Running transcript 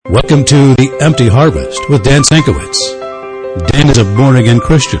Welcome to The Empty Harvest with Dan Sankowitz. Dan is a born-again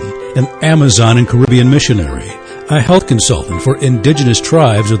Christian, an Amazon and Caribbean missionary, a health consultant for indigenous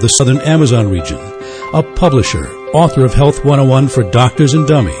tribes of the southern Amazon region, a publisher, author of Health 101 for Doctors and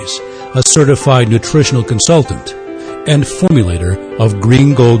Dummies, a certified nutritional consultant, and formulator of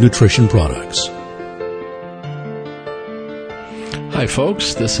Green Gold nutrition products. Hi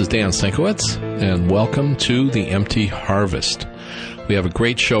folks, this is Dan Sankowitz, and welcome to The Empty Harvest. We have a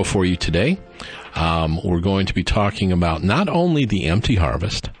great show for you today. We're going to be talking about not only the empty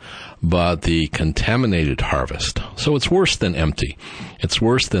harvest, but the contaminated harvest. So it's worse than empty. It's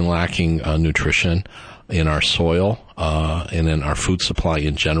worse than lacking nutrition in our soil and in our food supply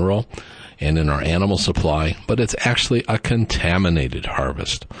in general and in our animal supply, but it's actually a contaminated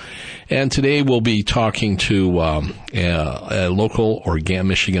harvest. And today we'll be talking to a local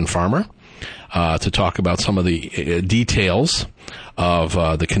Michigan farmer to talk about some of the details of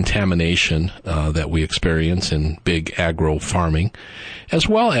the contamination that we experience in big agro farming, as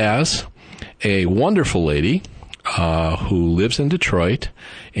well as a wonderful lady who lives in Detroit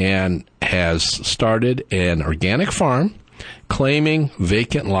and has started an organic farm claiming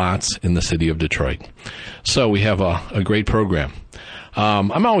vacant lots in the city of Detroit. So we have a great program.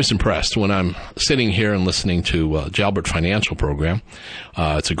 I'm always impressed when I'm sitting here and listening to Jalbert Financial Program.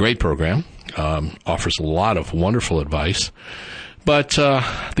 It's a great program, offers a lot of wonderful advice. But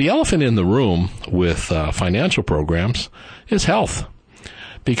the elephant in the room with financial programs is health.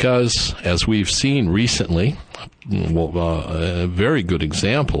 Because as we've seen recently, a very good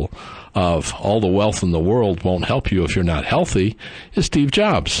example of all the wealth in the world won't help you if you're not healthy is Steve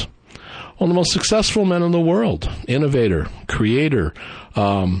Jobs. One of the most successful men in the world, innovator, creator,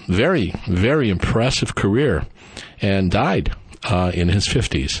 very, very impressive career, and died in his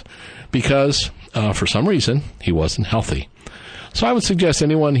 50s because for some reason he wasn't healthy. So I would suggest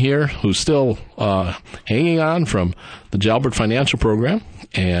anyone here who's still hanging on from the Jalbert Financial Program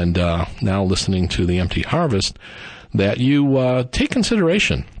and now listening to The Empty Harvest, that you take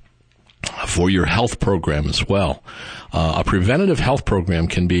consideration for your health program as well. A preventative health program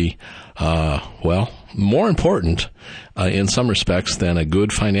can be, more important in some respects than a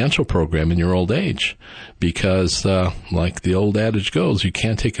good financial program in your old age. Because, like the old adage goes, you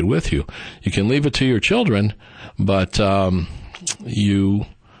can't take it with you. You can leave it to your children, but you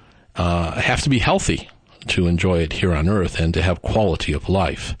have to be healthy to enjoy it here on earth and to have quality of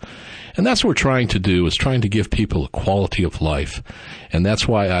life. And that's what we're trying to do, is trying to give people a quality of life. And that's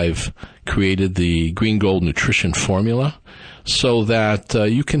why I've created the Green Gold Nutrition Formula, so that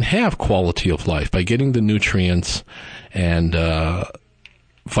you can have quality of life by getting the nutrients and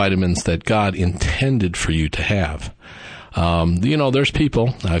vitamins that God intended for you to have. There's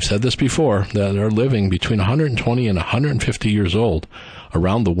people, I've said this before, that are living between 120 and 150 years old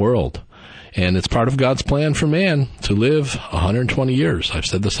around the world. And it's part of God's plan for man to live 120 years. I've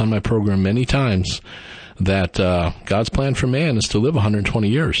said this on my program many times, that God's plan for man is to live 120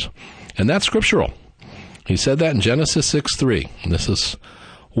 years. And that's scriptural. He said that in Genesis 6:3. This is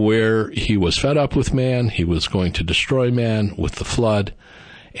where he was fed up with man. He was going to destroy man with the flood.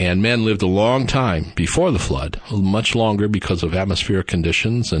 And men lived a long time before the flood, much longer because of atmospheric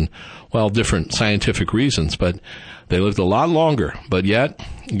conditions and, different scientific reasons. But they lived a lot longer. But yet,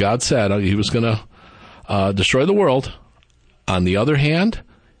 God said he was going to destroy the world. On the other hand,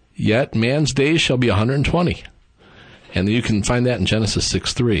 yet man's days shall be 120. And you can find that in Genesis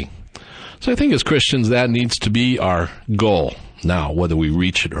 6:3. So I think as Christians, that needs to be our goal. Now, whether we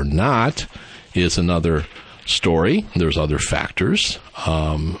reach it or not is another story. There's other factors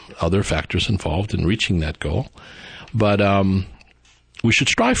involved in reaching that goal. But we should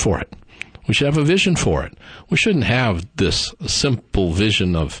strive for it. We should have a vision for it. We shouldn't have this simple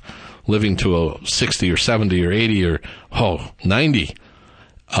vision of living to a 60 or 70 or 80 or 90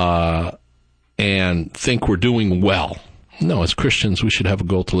 and think we're doing well. No, as Christians, we should have a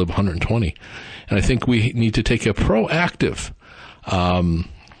goal to live 120. And I think we need to take a proactive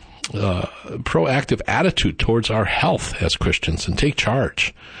attitude towards our health as Christians and take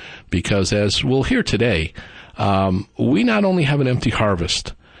charge. Because as we'll hear today, we not only have an empty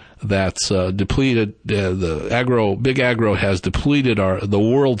harvest that's depleted, big agro has depleted the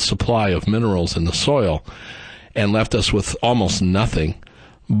world's supply of minerals in the soil and left us with almost nothing,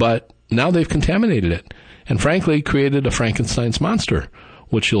 but now they've contaminated it and frankly created a Frankenstein's monster,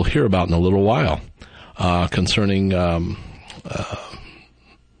 which you'll hear about in a little while, concerning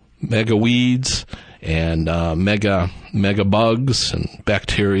mega weeds and mega bugs and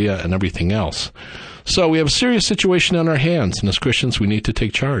bacteria and everything else. So we have a serious situation on our hands, and as Christians, we need to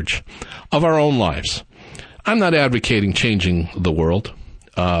take charge of our own lives. I'm not advocating changing the world.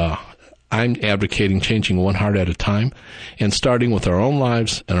 I'm advocating changing one heart at a time and starting with our own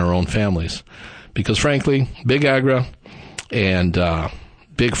lives and our own families. Because frankly, Big Agri and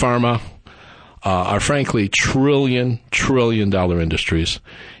Big Pharma are frankly trillion-dollar industries.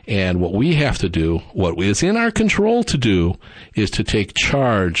 And what we have to do, what is in our control to do, is to take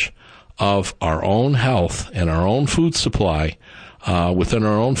charge of our own health and our own food supply within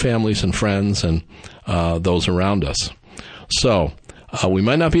our own families and friends and those around us. So we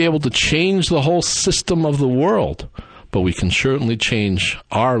might not be able to change the whole system of the world, but we can certainly change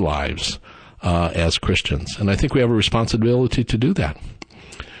our lives as Christians. And I think we have a responsibility to do that.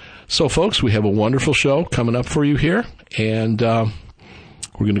 So, folks, we have a wonderful show coming up for you here, and we're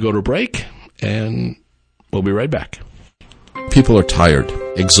going to go to a break, and we'll be right back. People are tired,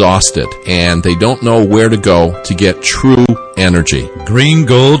 exhausted, and they don't know where to go to get true energy. Green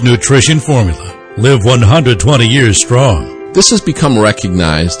Gold Nutrition Formula. Live 120 years strong. This has become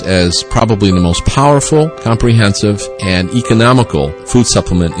recognized as probably the most powerful, comprehensive, and economical food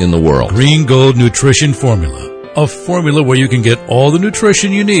supplement in the world. Green Gold Nutrition Formula. A formula where you can get all the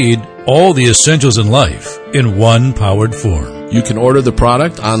nutrition you need, all the essentials in life, in one powered form. You can order the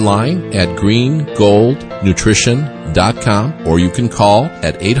product online at greengoldnutrition.com, or you can call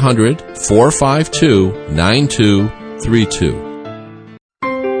at 800-452-9232.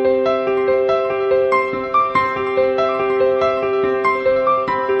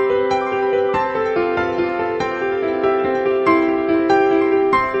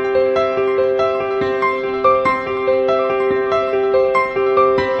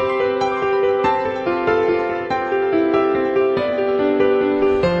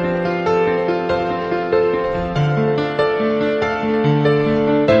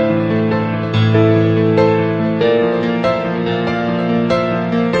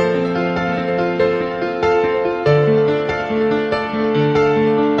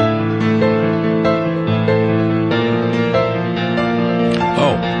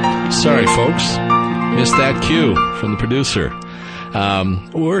 Sorry, folks. Missed that cue from the producer.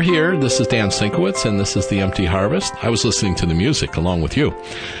 We're here. This is Dan Sienkiewicz, and this is The Empty Harvest. I was listening to the music along with you.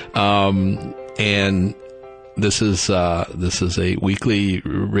 And this is a weekly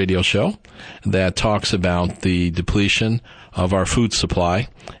radio show that talks about the depletion of our food supply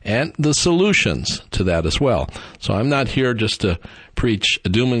and the solutions to that as well. So I'm not here just to preach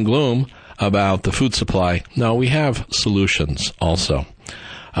doom and gloom about the food supply. No, we have solutions also.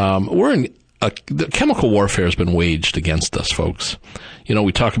 The chemical warfare has been waged against us, folks. You know,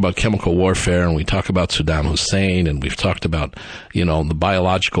 we talk about chemical warfare, and we talk about Saddam Hussein, and we've talked about, the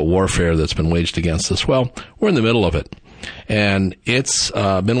biological warfare that's been waged against us. Well, we're in the middle of it, and it's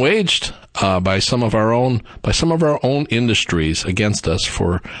been waged by some of our own industries against us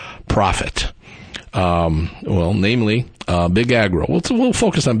for profit. Namely, Big Agri. We'll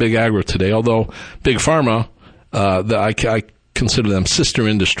focus on Big Agri today, although Big Pharma, I consider them sister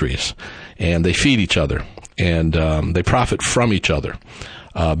industries, and they feed each other, and they profit from each other.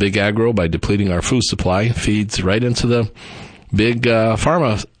 Big Agri, by depleting our food supply, feeds right into the big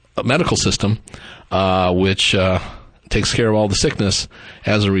pharma medical system, which takes care of all the sickness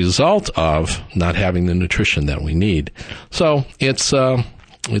as a result of not having the nutrition that we need. So it's a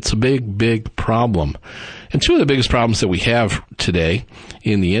big problem. And two of the biggest problems that we have today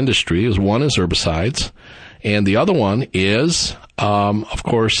in the industry is, one is herbicides, and the other one is, of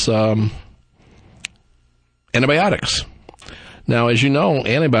course, antibiotics. Now, as you know,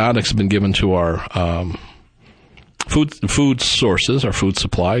 antibiotics have been given to our food sources, our food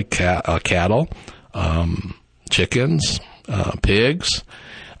supply, cattle, chickens, pigs,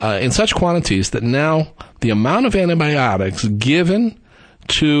 in such quantities that now the amount of antibiotics given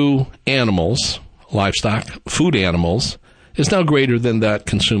to animals, livestock, food animals, is now greater than that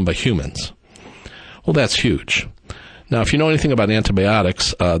consumed by humans. Well, that's huge. Now, if you know anything about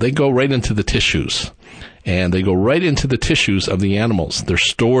antibiotics, they go right into the tissues, and they go right into the tissues of the animals. They're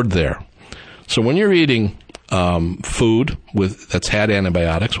stored there. So when you're eating food that's had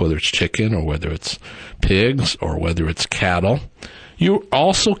antibiotics, whether it's chicken or whether it's pigs or whether it's cattle, you're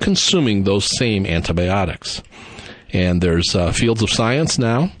also consuming those same antibiotics. And there's fields of science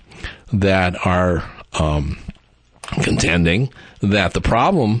now that are contending that the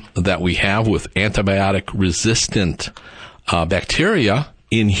problem that we have with antibiotic-resistant bacteria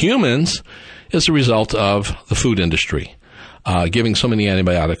in humans is a result of the food industry giving so many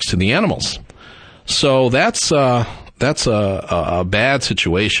antibiotics to the animals. So that's a bad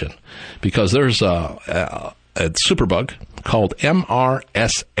situation, because there's a superbug called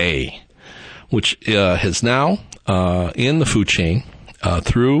MRSA, which is now in the food chain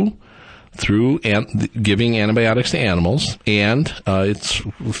through through giving antibiotics to animals, and it's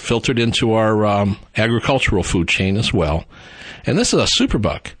filtered into our agricultural food chain as well. And this is a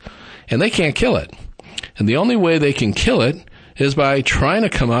superbug, and they can't kill it. And the only way they can kill it is by trying to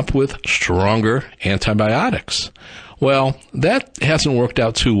come up with stronger antibiotics. Well, that hasn't worked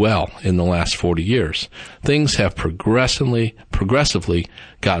out too well in the last 40 years. Things have progressively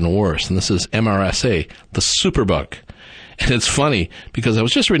gotten worse. And this is MRSA, the superbug. And it's funny because I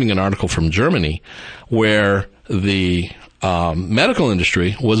was just reading an article from Germany where the medical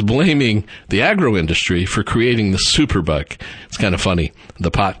industry was blaming the agro industry for creating the superbug. It's kind of funny, the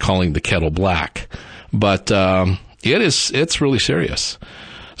pot calling the kettle black. But it's really serious.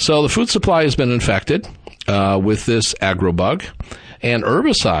 So the food supply has been infected with this agrobug, and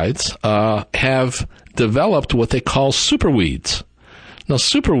herbicides have developed what they call superweeds. Now,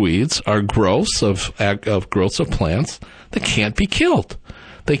 superweeds are growths of plants that can't be killed.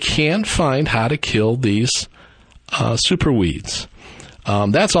 They can't find how to kill these superweeds.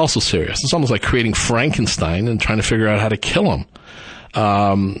 That's also serious. It's almost like creating Frankenstein and trying to figure out how to kill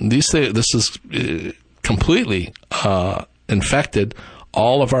them. This is completely infected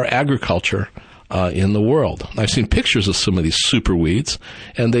all of our agriculture in the world. I've seen pictures of some of these superweeds,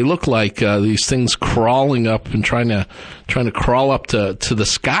 and they look like these things crawling up and trying to crawl up to the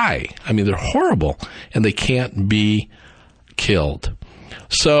sky. I mean, they're horrible, and they can't be killed.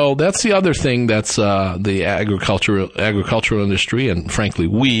 So that's the other thing that's the agricultural industry, and frankly,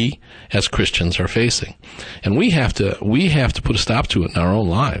 we as Christians are facing. And we have to put a stop to it in our own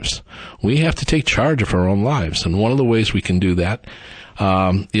lives. We have to take charge of our own lives, and one of the ways we can do that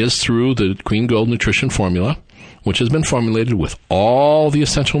is through the Green Gold Nutrition Formula, which has been formulated with all the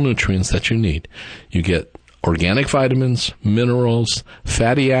essential nutrients that you need. You get organic vitamins, minerals,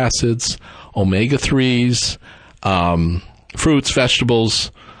 fatty acids, omega-3s, fruits,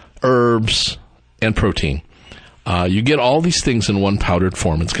 vegetables, herbs, and protein. You get all these things in one powdered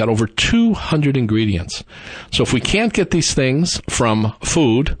form. It's got over 200 ingredients. So if we can't get these things from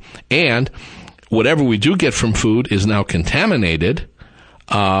food, and whatever we do get from food is now contaminated,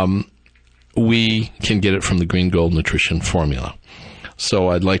 we can get it from the Green Gold Nutrition Formula. So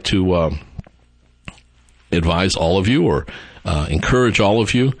I'd like to advise all of you, or encourage all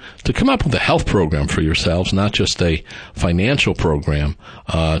of you, to come up with a health program for yourselves, not just a financial program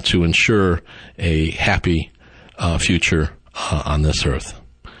to ensure a happy future on this earth.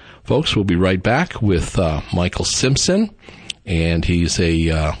 Folks, we'll be right back with Michael Simpson, and he's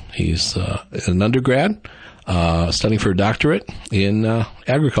an undergrad studying for a doctorate in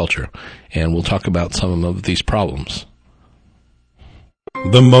agriculture, and we'll talk about some of these problems.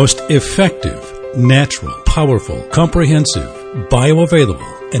 The most effective, natural, powerful, comprehensive,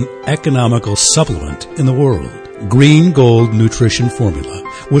 bioavailable, and economical supplement in the world. Green Gold Nutrition Formula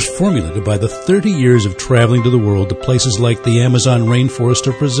was formulated by the 30 years of traveling to the world to places like the Amazon rainforest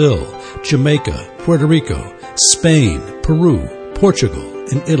of Brazil, Jamaica, Puerto Rico, Spain, Peru, Portugal,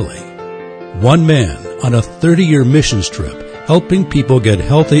 and Italy. One man on a 30-year missions trip helping people get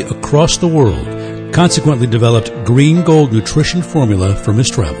healthy across the world consequently developed Green Gold Nutrition Formula from his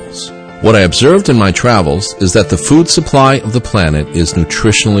travels. What I observed in my travels is that the food supply of the planet is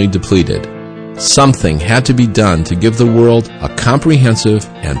nutritionally depleted. Something had to be done to give the world a comprehensive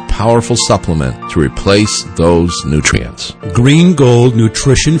and powerful supplement to replace those nutrients. Green Gold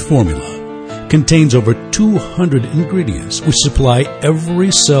Nutrition Formula contains over 200 ingredients which supply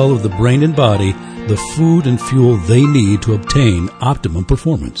every cell of the brain and body the food and fuel they need to obtain optimum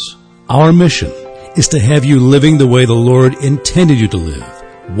performance. Our mission is to have you living the way the Lord intended you to live,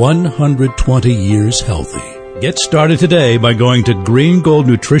 120 years healthy. Get started today by going to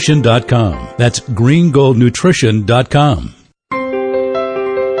greengoldnutrition.com. That's greengoldnutrition.com.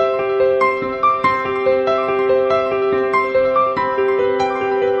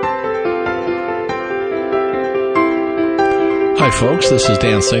 Hi, folks. This is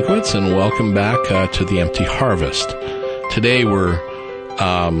Dan Sienkiewicz, and welcome back to The Empty Harvest. Today we're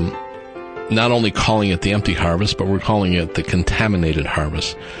not only calling it the empty harvest, but we're calling it the contaminated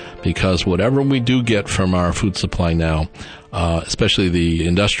harvest, because whatever we do get from our food supply now, especially the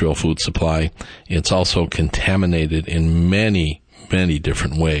industrial food supply, it's also contaminated in many, many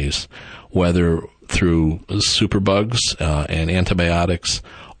different ways, whether through superbugs and antibiotics,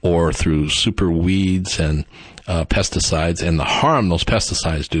 or through super weeds and pesticides, and the harm those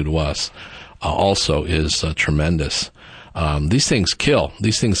pesticides do to us also is tremendous. These things kill.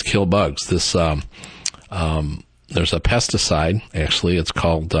 These things kill bugs. There's a pesticide, actually, it's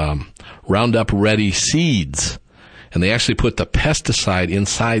called Roundup Ready Seeds, and they actually put the pesticide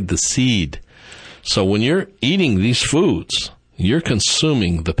inside the seed. So when you're eating these foods, you're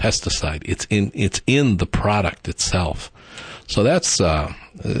consuming the pesticide. It's in the product itself. So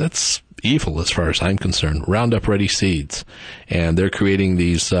that's evil as far as I'm concerned. Roundup Ready seeds, and they're creating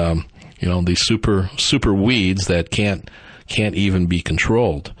these these super weeds that can't even be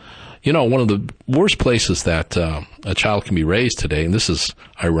controlled. One of the worst places that a child can be raised today, and this is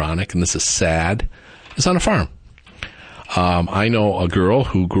ironic and this is sad, is on a farm. I know a girl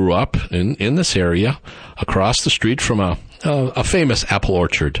who grew up in this area across the street from a famous apple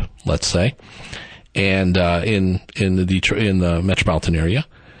orchard, let's say, and in the metropolitan area.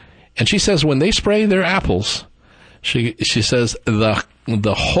 And she says when they spray their apples, she says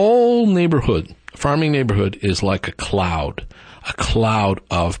the whole neighborhood, farming neighborhood, is like a cloud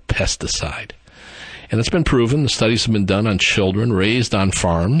of pesticide. And it's been proven, the studies have been done on children raised on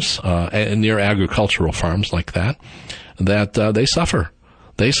farms, near agricultural farms like that they suffer.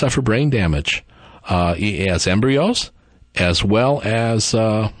 They suffer brain damage as embryos as well as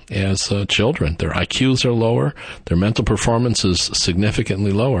children. Their IQs are lower. Their mental performance is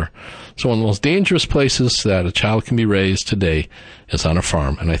significantly lower. So one of the most dangerous places that a child can be raised today is on a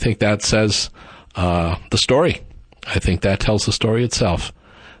farm. And I think that says the story. I think that tells the story itself,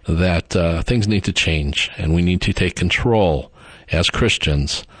 that things need to change, and we need to take control as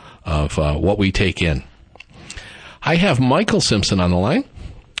Christians of what we take in. I have Michael Simpson on the line.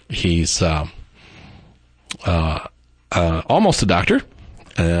 He's almost a doctor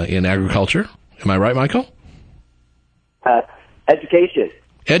in agriculture. Am I right, Michael?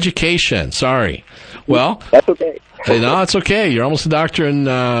 Education. Sorry. Well, that's okay. No, it's okay. You're almost a doctor, and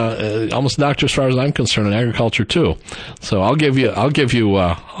almost a doctor as far as I'm concerned in agriculture too. So I'll give you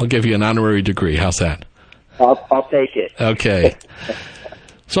an honorary degree. How's that? I'll take it. Okay.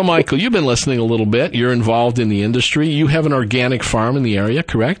 So, Michael, you've been listening a little bit. You're involved in the industry. You have an organic farm in the area,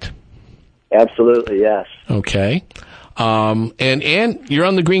 correct? Absolutely, yes. Okay. And you're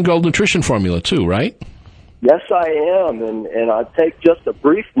on the Green Gold Nutrition formula too, right? Yes, I am, and I'll take just a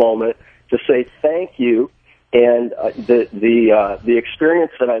brief moment to say thank you. And the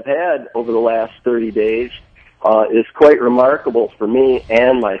experience that I've had over the last 30 days is quite remarkable for me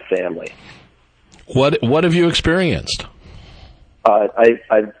and my family. What have you experienced? I've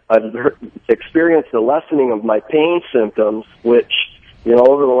experienced the lessening of my pain symptoms, which,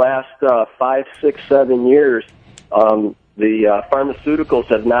 over the last 5, 6, 7 years, the pharmaceuticals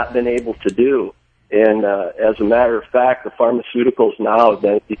have not been able to do. And as a matter of fact, the pharmaceuticals now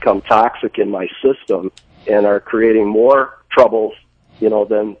have become toxic in my system and are creating more troubles,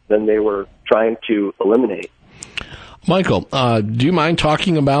 than they were trying to eliminate. Michael, do you mind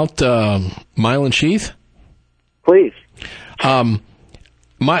talking about myelin sheath? Please.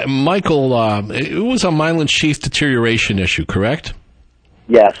 Michael, it was a myelin sheath deterioration issue, correct?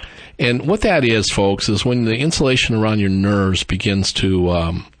 Yes. And what that is, folks, is when the insulation around your nerves begins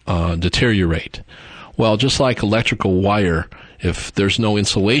to deteriorate. Well, just like electrical wire, if there's no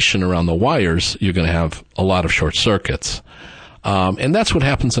insulation around the wires, you're going to have a lot of short circuits. And that's what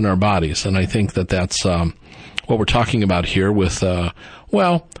happens in our bodies. And I think that's what we're talking about here with,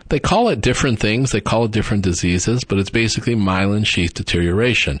 they call it different things. They call it different diseases, but it's basically myelin sheath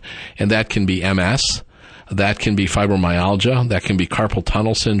deterioration. And that can be MS. That can be fibromyalgia. That can be carpal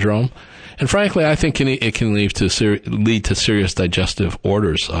tunnel syndrome. And frankly, I think it can lead to serious digestive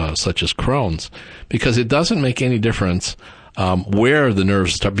orders, such as Crohn's, because it doesn't make any difference where the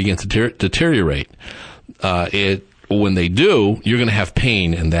nerves begin to deteriorate. When they do, you're going to have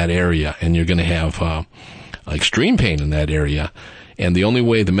pain in that area, and you're going to have extreme pain in that area. And the only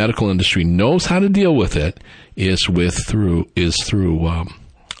way the medical industry knows how to deal with it is through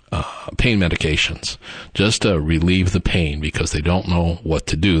pain medications, just to relieve the pain, because they don't know what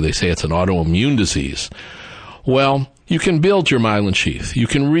to do. They say it's an autoimmune disease. Well, you can build your myelin sheath. You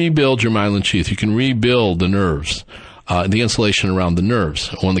can rebuild your myelin sheath. You can rebuild the nerves, the insulation around the nerves.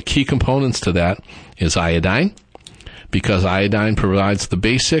 One of the key components to that is iodine, because iodine provides the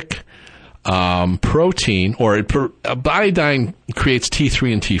basic protein, iodine creates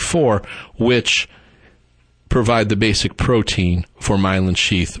T3 and T4, which provide the basic protein for myelin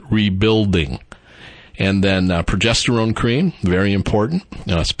sheath rebuilding. And then progesterone cream, very important,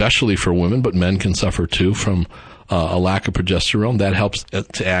 especially for women, but men can suffer too from a lack of progesterone. That helps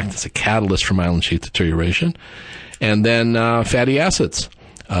to act as a catalyst for myelin sheath deterioration. And then fatty acids,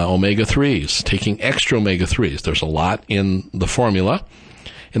 omega-3s, taking extra omega-3s. There's a lot in the formula.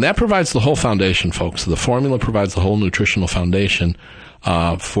 And that provides the whole foundation, folks. The formula provides the whole nutritional foundation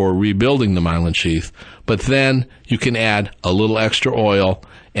for rebuilding the myelin sheath. But then you can add a little extra oil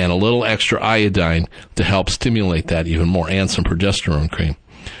and a little extra iodine to help stimulate that even more, and some progesterone cream.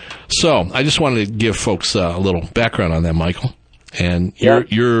 So I just wanted to give folks a little background on that, Michael. And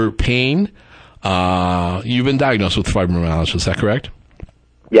your pain, you've been diagnosed with fibromyalgia, is that correct?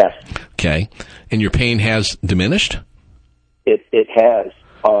 Yes. Okay. And your pain has diminished? It has.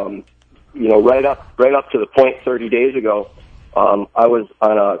 Right up to the point 30 days ago, I was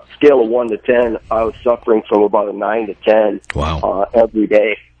on a scale of 1 to 10. I was suffering from about a 9 to 10. Wow. Every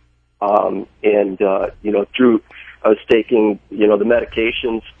day. I was taking, the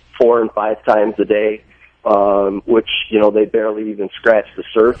medications 4 and 5 times a day, which, they barely even scratch the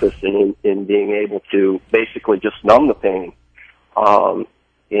surface in being able to basically just numb the pain.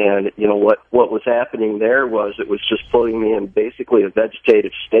 What was happening there was it was just putting me in basically a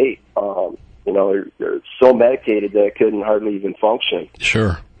vegetative state. They're so medicated that I couldn't hardly even function.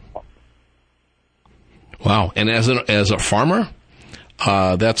 Sure. Wow. And as a farmer,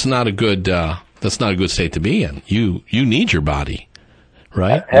 that's not a good state to be in. You need your body,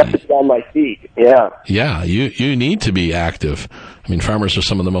 right? I have to be on my feet. Yeah. Yeah. You need to be active. I mean, farmers are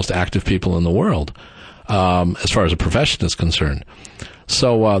some of the most active people in the world, as far as a profession is concerned.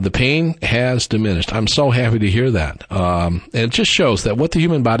 So the pain has diminished. I'm so happy to hear that. And it just shows that what the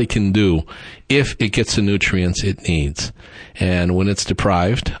human body can do if it gets the nutrients it needs. And when it's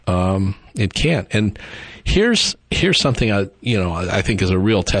deprived, it can't. And here's something I think is a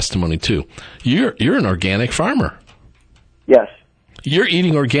real testimony too. You're an organic farmer. Yes. You're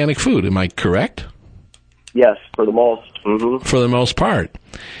eating organic food. Am I correct? Yes, for the most. Mm-hmm. For the most part.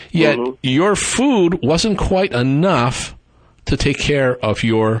 Yet your food wasn't quite enough to take care of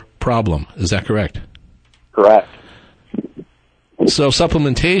your problem. Is that correct? Correct. So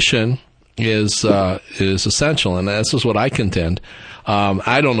supplementation is essential, and this is what I contend.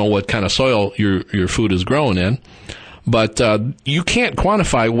 I don't know what kind of soil your food is growing in, but you can't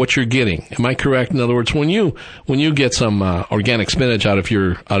quantify what you're getting. Am I correct? In other words, when you get some organic spinach out of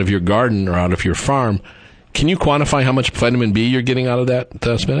your garden or out of your farm, can you quantify how much vitamin B you're getting out of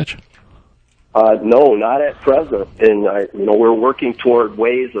that spinach? No, not at present. And we're working toward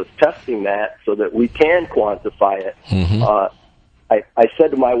ways of testing that so that we can quantify it. Mm-hmm. I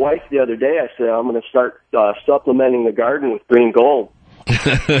said to my wife the other day, I said, I'm going to start supplementing the garden with green gold.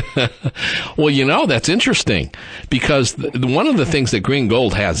 Well, that's interesting because one of the things that green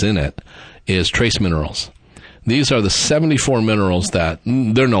gold has in it is trace minerals. These are the 74 minerals that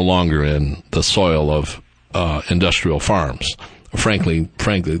they're no longer in the soil of industrial farms. Frankly,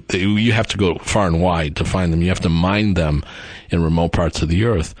 you have to go far and wide to find them. You have to mine them in remote parts of the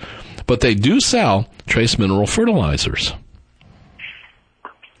earth. But they do sell trace mineral fertilizers.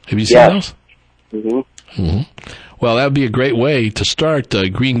 Have you seen those? Mm-hmm. Mm-hmm. Well, that would be a great way to start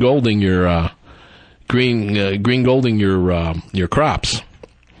green golding your crops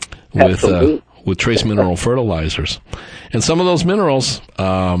with trace mineral fertilizers. And some of those minerals,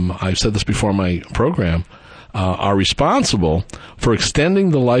 I've said this before in my program, are responsible for extending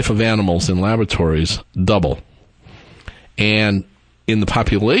the life of animals in laboratories double. And in the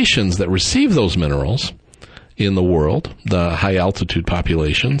populations that receive those minerals in the world, the high-altitude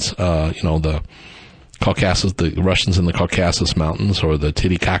populations, the Caucasus, the Russians in the Caucasus Mountains, or the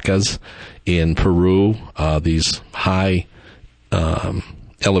Titicacas in Peru, these high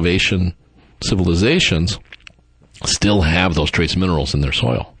elevation civilizations still have those trace minerals in their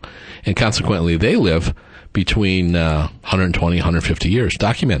soil. And consequently, they live between 120, 150 years,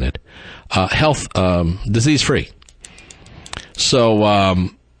 documented, disease-free. So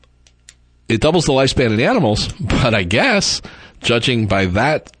it doubles the lifespan in animals, but I guess, judging by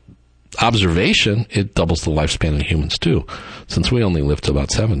that observation, it doubles the lifespan in humans too, since we only live to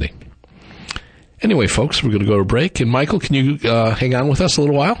about 70. Anyway, folks, we're going to go to break. And Michael, can you hang on with us a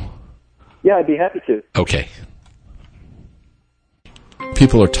little while? Yeah, I'd be happy to. Okay.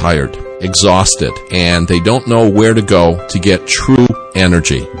 People are tired, exhausted, and they don't know where to go to get true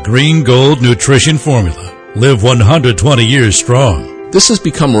energy. Green Gold Nutrition Formula. Live 120 years strong. This has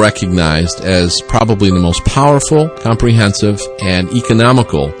become recognized as probably the most powerful, comprehensive, and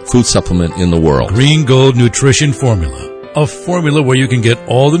economical food supplement in the world. Green Gold Nutrition Formula. A formula where you can get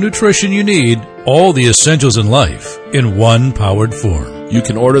all the nutrition you need, all the essentials in life, in one powered form. You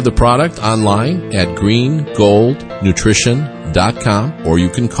can order the product online at greengoldnutrition.com, or you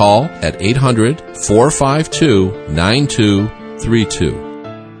can call at 800-452-9232.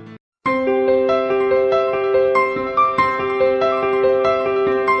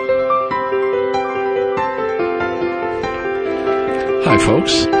 Hi,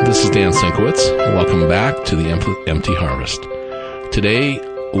 folks. This is Dan Sienkiewicz. Welcome back to the Empty Harvest. Today,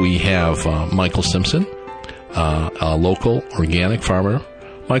 we have Michael Simpson, a local organic farmer.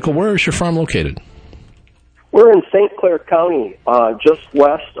 Michael, where is your farm located? We're in St. Clair County, just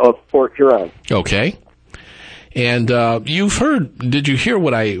west of Port Huron. Okay. And did you hear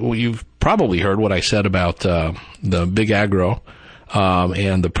you've probably heard what I said about the big agro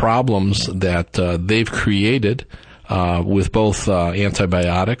and the problems that they've created with both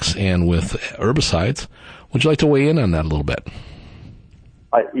antibiotics and with herbicides. Would you like to weigh in on that a little bit?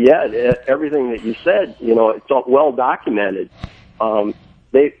 Yeah, everything that you said, it's all well documented.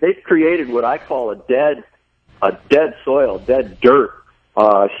 They've created what I call a dead soil, dead dirt.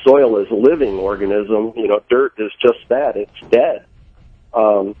 Soil is a living organism. Dirt is just that; it's dead.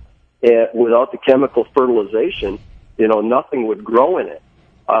 And without the chemical fertilization, nothing would grow in it,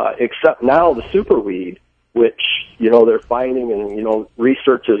 except now the superweed, which they're finding, and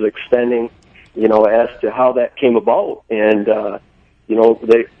research is extending, as to how that came about, and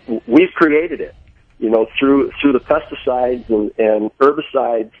we've created it, through the pesticides and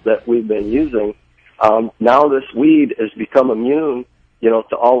herbicides that we've been using. Now this weed has become immune,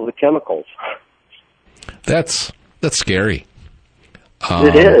 to all of the chemicals. That's scary.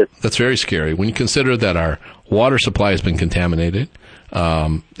 It is. That's very scary when you consider that our water supply has been contaminated,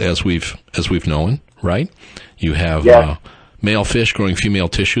 as we've known, right? You have male fish growing female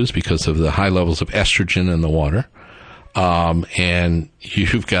tissues because of the high levels of estrogen in the water, and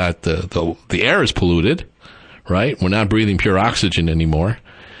you've got the air is polluted, right? We're not breathing pure oxygen anymore.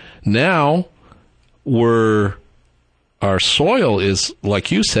 Now our soil is,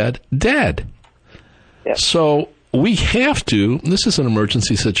 like you said, dead. Yeah. So we have to, this is an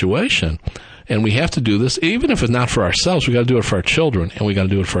emergency situation, and we have to do this, even if it's not for ourselves, we got to do it for our children, and we got to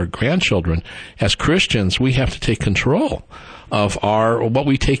do it for our grandchildren. As Christians, we have to take control of what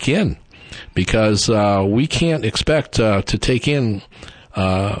we take in, because we can't expect to take in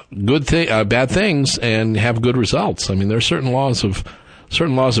bad things and have good results. I mean, there are certain laws of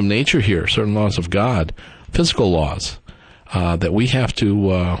nature here, certain laws of God, physical laws, that we have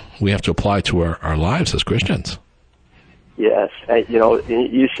to apply to our lives as Christians. Yes,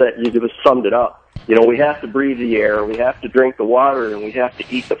 you just summed it up. We have to breathe the air, we have to drink the water, and we have to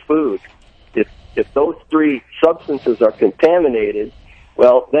eat the food. If those three substances are contaminated,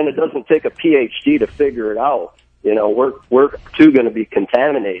 well, then it doesn't take a PhD to figure it out. We're too going to be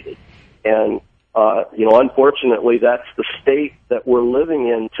contaminated, and unfortunately, that's the state that we're living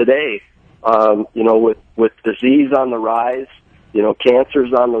in today. With disease on the rise,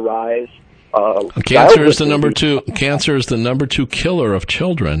 cancer's on the rise. Cancer is the number two killer of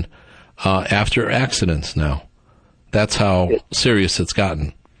children after accidents now. That's how serious it's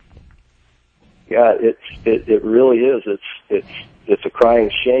gotten. Yeah, it really is. It's a crying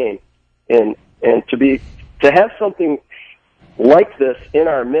shame, and to have something like this in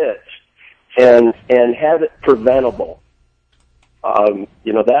our midst and have it preventable.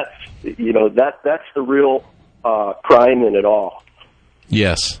 That's the real crime in it all.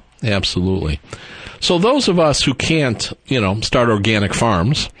 Yes, absolutely. So those of us who can't, start organic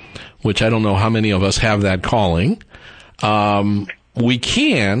farms, which I don't know how many of us have that calling, we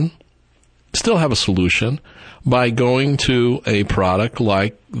can still have a solution by going to a product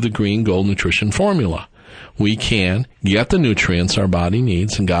like the Green Gold Nutrition Formula. We can get the nutrients our body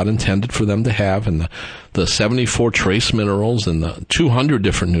needs and God intended for them to have, and the 74 trace minerals and the 200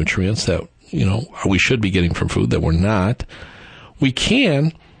 different nutrients that, we should be getting from food that we're not. We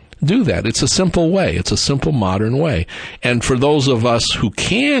can do that. It's a simple way. It's a simple modern way. And for those of us who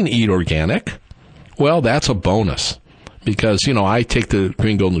can eat organic, well, that's a bonus. Because, I take the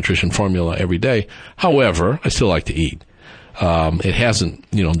Green Gold Nutrition Formula every day. However, I still like to eat. It hasn't,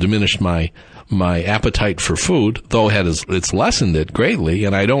 diminished my appetite for food, though it's lessened it greatly,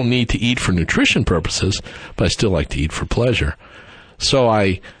 and I don't need to eat for nutrition purposes, but I still like to eat for pleasure. So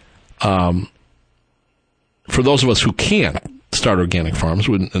for those of us who can't start organic farms,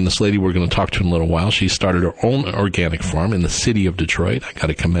 and this lady we're going to talk to in a little while, she started her own organic farm in the city of Detroit. I got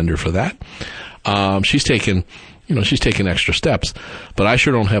to commend her for that. She's taken extra steps, but I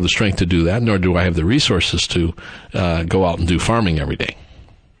sure don't have the strength to do that, nor do I have the resources to go out and do farming every day.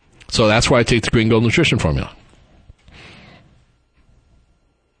 So that's why I take the Green Gold Nutrition Formula.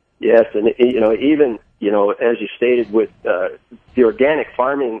 Yes, and even as you stated with the organic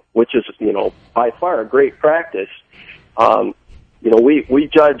farming, which is by far a great practice. We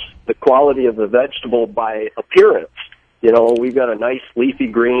judge the quality of the vegetable by appearance. We've got a nice leafy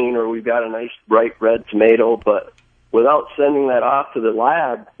green, or we've got a nice bright red tomato, but without sending that off to the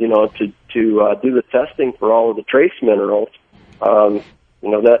lab, to do the testing for all of the trace minerals,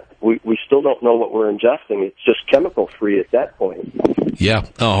 that we still don't know what we're ingesting. It's just chemical free at that point. Yeah,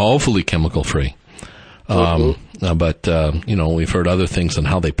 hopefully chemical free. But we've heard other things on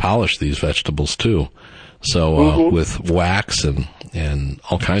how they polish these vegetables too. So with wax and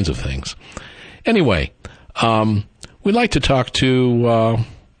all kinds of things. Anyway, We'd like to talk to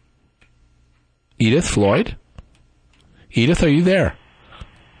Edith Floyd. Edith, are you there?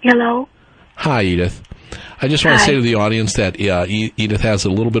 Hello. Hi, Edith. I just want to say to the audience that Edith has a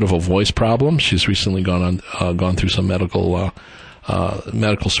little bit of a voice problem. She's recently gone through some medical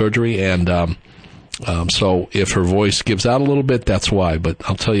surgery, and so if her voice gives out a little bit, that's why. But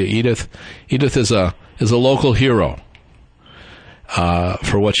I'll tell you, Edith is a local hero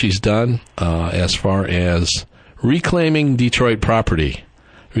for what she's done as far as reclaiming Detroit property,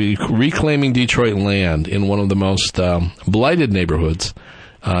 reclaiming Detroit land in one of the most blighted neighborhoods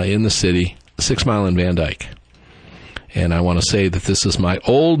in the city, 6 Mile and Van Dyke. And I want to say that this is my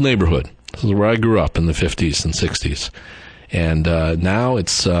old neighborhood. This is where I grew up in the 50s and 60s. And now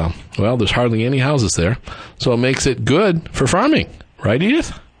it's, there's hardly any houses there. So it makes it good for farming. Right,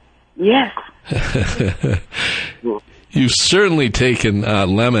 Edith? Yes. You've certainly taken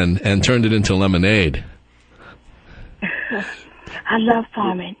lemon and turned it into lemonade. I love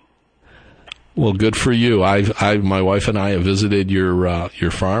farming. Well, good for you. My wife and I have visited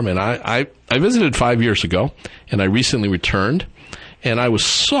your farm, and I visited 5 years ago, and I recently returned, and I was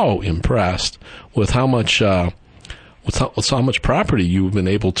so impressed with how much property you've been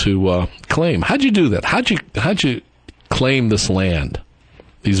able to claim. How'd you do that? How'd you claim this land,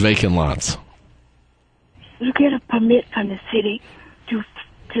 these vacant lots? You get a permit from the city to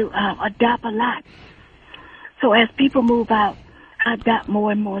adopt a lot. So as people move out, I adopt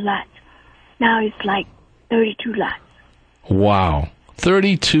more and more lots. Now it's like 32 lots. Wow.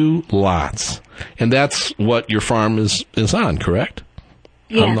 32 lots. And that's what your farm is on, correct?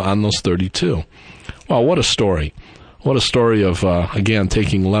 Yes. On those 32. Wow, what a story. What a story of, again,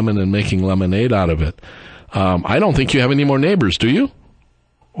 taking lemon and making lemonade out of it. I don't think you have any more neighbors, do you?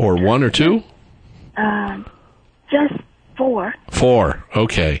 Or one or two? Just 4. 4,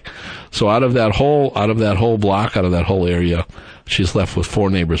 okay. So out of that whole block, out of that whole area, she's left with 4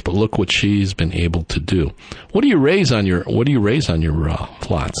 neighbors. But look what she's been able to do. What do you raise on your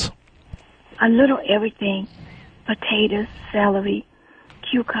plots? A little everything: potatoes, celery,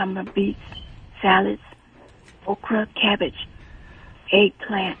 cucumber, beets, salads, okra, cabbage,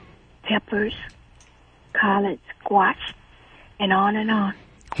 eggplant, peppers, collard, squash, and on and on.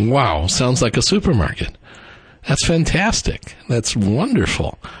 Wow, sounds like a supermarket. That's fantastic. That's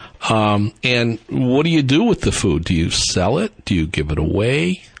wonderful. And what do you do with the food? Do you sell it? Do you give it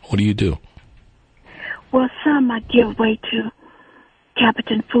away? What do you do? Well, some I give away to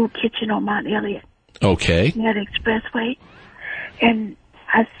Capitan Food Kitchen on Mount Elliott. Okay. Near the expressway. And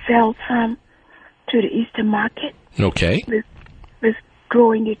I sell some to the Eastern Market. Okay. With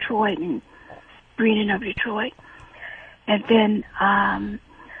Growing Detroit and Breeding of Detroit. And then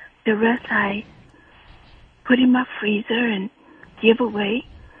the rest I put in my freezer and give away,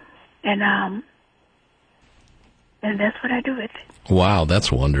 and that's what I do with it. Wow,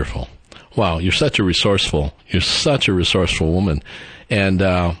 that's wonderful. Wow, you're such a resourceful woman. And,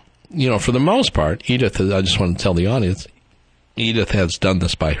 for the most part, Edith, I just want to tell the audience, Edith has done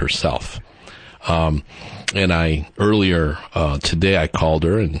this by herself. And earlier today I called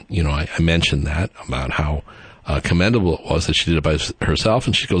her and, I mentioned that about how commendable it was that she did it by herself.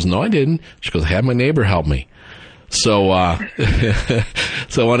 And she goes, no, I didn't. She goes, I had my neighbor help me. So,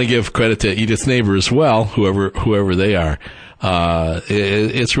 so I want to give credit to Edith's neighbor as well, whoever they are.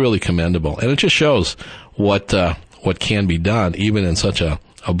 It's really commendable. And it just shows what can be done even in such a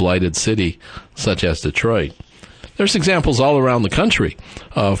blighted city such as Detroit. There's examples all around the country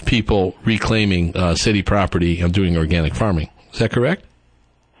of people reclaiming city property and doing organic farming. Is that correct?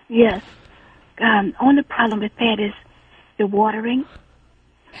 Yes. Only problem with that is the watering.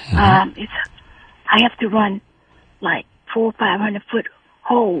 Mm-hmm. I have to run like 400 or 500 foot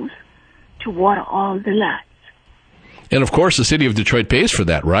hose to water all the lots. And of course, the city of Detroit pays for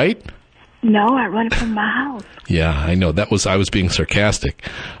that, right? No, I run it from my house. Yeah, I know. I was being sarcastic.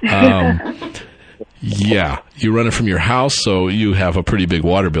 Yeah, you run it from your house, so you have a pretty big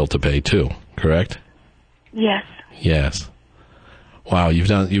water bill to pay too, correct? Yes. Yes. Wow, you've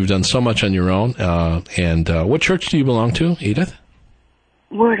done so much on your own. And what church do you belong to, Edith?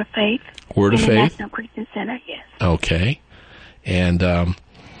 Word of Faith. Word of Faith. National Christian Center. Yes. Okay. And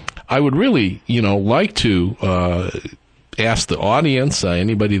I would really, like to ask the audience,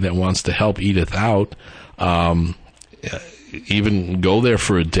 anybody that wants to help Edith out, even go there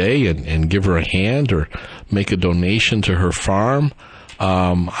for a day and give her a hand or make a donation to her farm.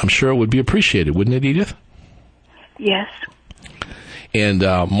 I'm sure it would be appreciated, wouldn't it, Edith? Yes. And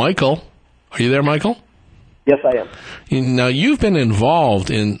Michael, are you there, Michael? Yes, I am. Now, you've been involved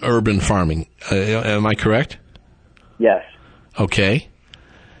in urban farming. Am I correct? Yes. Okay.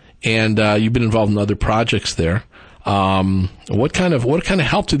 and you've been involved in other projects there. What kind of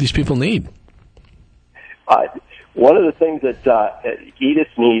help do these people need? One of the things that Edith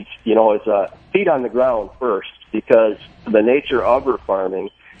needs, is feet on the ground first, because the nature of her farming.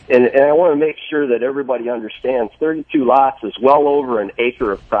 And I want to make sure that everybody understands 32 lots is well over an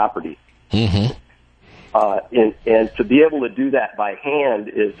acre of property. Mm-hmm. And to be able to do that by hand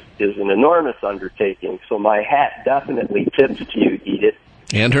is an enormous undertaking. So my hat definitely tips to you, Edith.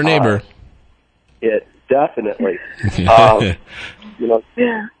 And her neighbor. It definitely. Yeah.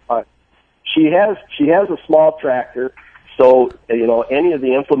 She has a small tractor, so any of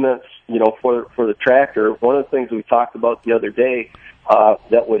the implements for the tractor. One of the things we talked about the other day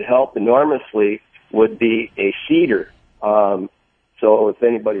that would help enormously would be a seeder. So if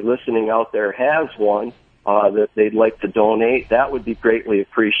anybody listening out there has one that they'd like to donate, that would be greatly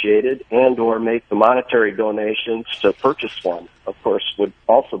appreciated, and or make the monetary donations to purchase one, of course, would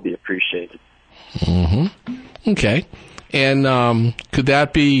also be appreciated. Mm-hmm. Okay. And could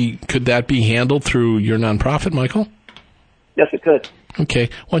that be handled through your nonprofit, Michael? Yes, it could. Okay.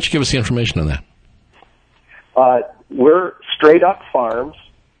 Why don't you give us the information on that? We're Straight Up Farms,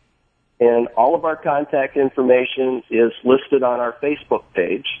 and all of our contact information is listed on our Facebook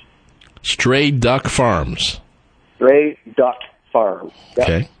page. Stray Duck Farms. Stray Duck Farms. Yep.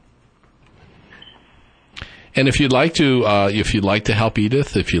 Okay. And if you'd like to help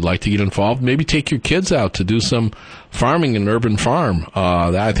Edith, if you'd like to get involved, maybe take your kids out to do some farming in an urban farm.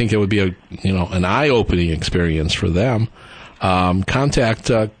 I think it would be an eye-opening experience for them.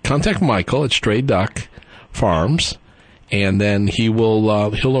 Contact Michael at Stray Duck Farms, and then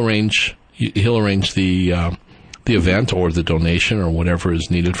he'll arrange the event or the donation or whatever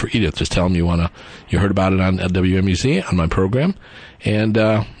is needed for Edith. Just tell him you heard about it on WMUZ on my program, and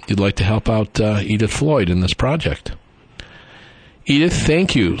you'd like to help out Edith Floyd in this project. Edith,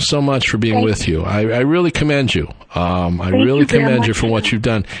 thank you so much for being with you. I really commend you. I really commend you for what you've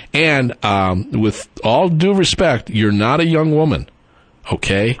done. And with all due respect, you're not a young woman,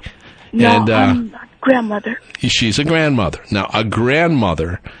 okay? No, and, I'm a grandmother. She's a grandmother. Now, a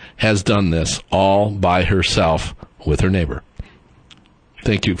grandmother has done this all by herself with her neighbor.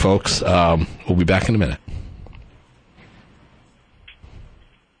 Thank you, folks. We'll be back in a minute.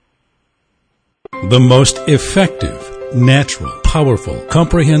 The most effective, natural, powerful,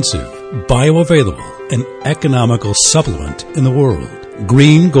 comprehensive, bioavailable, and economical supplement in the world.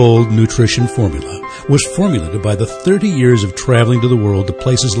 Green Gold Nutrition Formula was formulated by the 30 years of traveling to the world to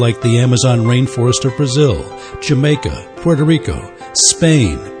places like the Amazon rainforest of Brazil, Jamaica, Puerto Rico,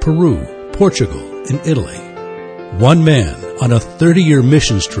 Spain, Peru, Portugal, and Italy. One man on a 30-year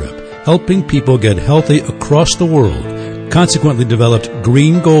missions trip helping people get healthy across the world consequently developed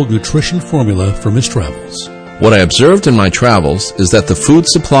Green Gold Nutrition Formula from his travels. What I observed in my travels is that the food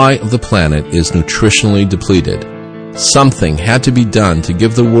supply of the planet is nutritionally depleted. Something had to be done to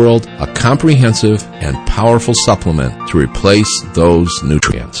give the world a comprehensive and powerful supplement to replace those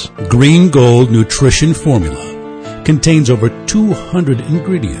nutrients. Green Gold Nutrition Formula contains over 200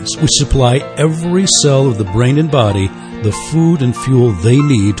 ingredients which supply every cell of the brain and body the food and fuel they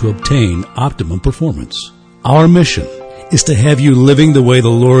need to obtain optimum performance. Our mission is to have you living the way the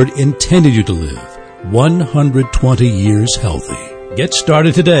Lord intended you to live, 120 years healthy. Get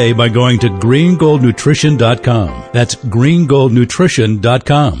started today by going to greengoldnutrition.com. That's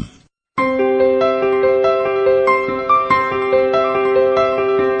greengoldnutrition.com.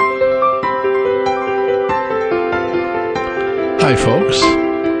 Hi, folks.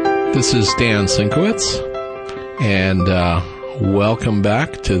 This is Dan Sinkowitz, and welcome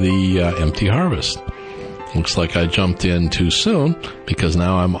back to the Empty Harvest. Looks like I jumped in too soon because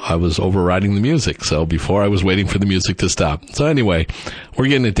now I was overriding the music. So before I was waiting for the music to stop. So anyway, we're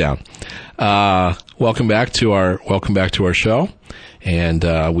getting it down. Welcome back to our show,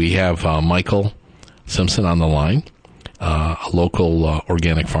 and we have Michael Simpson on the line, a local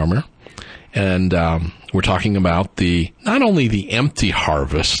organic farmer, and we're talking about not only the empty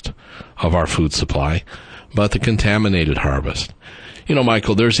harvest of our food supply, but the contaminated harvest. You know,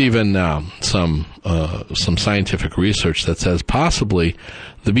 Michael, there's even some scientific research that says possibly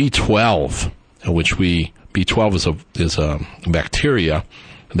the B12, B12 is a bacteria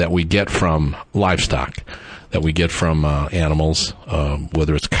that we get from livestock, that we get from animals,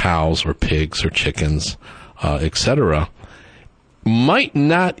 whether it's cows or pigs or chickens, etc., might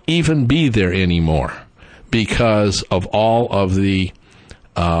not even be there anymore because of all of the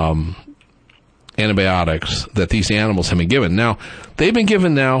antibiotics that these animals have been given. Now, they've been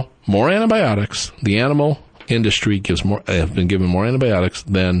given more antibiotics. The animal industry have been given more antibiotics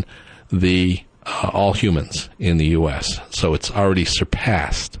than the all humans in the U.S., so it's already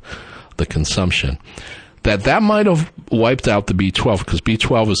surpassed the consumption. That might have wiped out the B12, because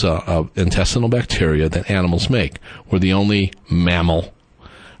B12 is a intestinal bacteria that animals make. We're the only mammal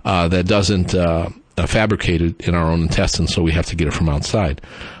that doesn't fabricate it in our own intestines, so we have to get it from outside.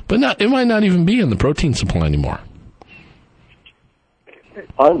 But it might not even be in the protein supply anymore.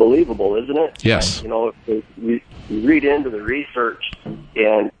 Unbelievable, isn't it? Yes. You know, we read into the research,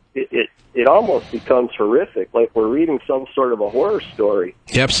 and it almost becomes horrific, like we're reading some sort of a horror story.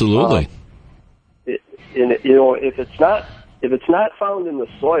 Absolutely. If it's not found in the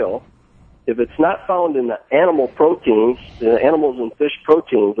soil, if it's not found in the animal proteins, the animals and fish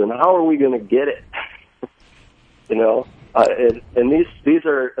proteins, then how are we going to get it? And these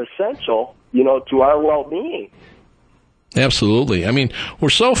are essential, to our well-being. Absolutely. I mean, we're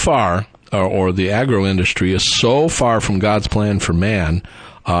so far, or the agro industry is so far from God's plan for man.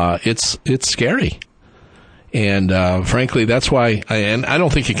 It's scary. And frankly, that's why, and I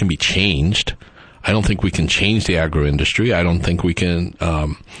don't think it can be changed. I don't think we can change the agro industry. I don't think we can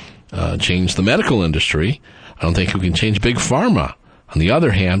change the medical industry. I don't think we can change big pharma. On the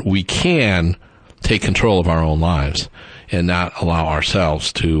other hand, we can take control of our own lives and not allow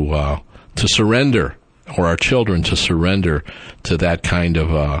ourselves to surrender, or our children to surrender to that kind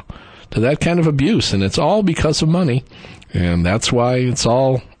of abuse. And it's all because of money. And that's why it's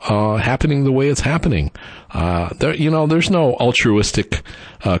all happening the way it's happening. There's no altruistic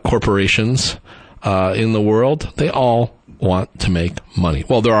corporations in the world. They all want to make money.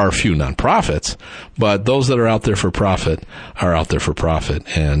 Well, there are a few nonprofits, but those that are out there for profit are out there for profit.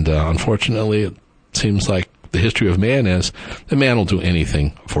 And unfortunately, it seems like the history of man is that man will do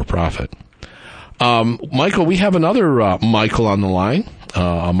anything for profit. Michael, we have another Michael on the line,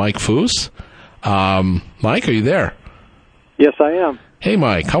 Mike Foos. Mike, are you there? Yes, I am. Hey,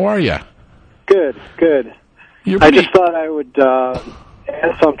 Mike, how are you? Good. I just thought I would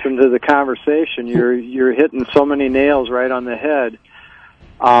add something to the conversation. You're hitting so many nails right on the head,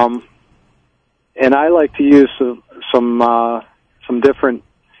 and I like to use some different.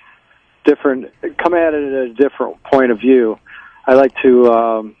 Come at it at a different point of view. I like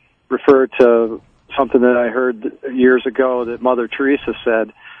to refer to something that I heard years ago that Mother Teresa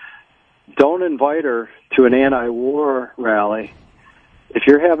said. Don't invite her to an anti-war rally. If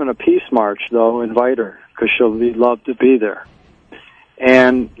you're having a peace march, though, invite her, because she'll love to be there.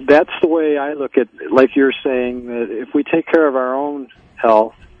 And that's the way I look at, like you're saying, that if we take care of our own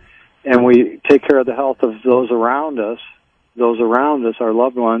health and we take care of the health of those around us, our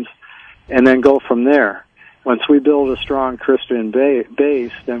loved ones, and then go from there. Once we build a strong Christian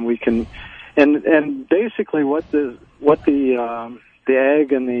base, then we can, and basically what the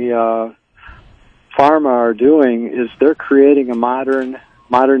ag and the pharma are doing is they're creating a modern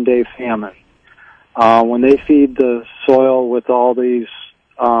day famine. When they feed the soil with all these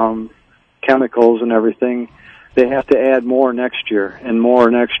chemicals and everything, they have to add more next year and more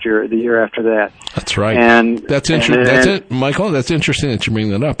next year, the year after that. That's right. And that's interesting. That's it, Michael. That's interesting that you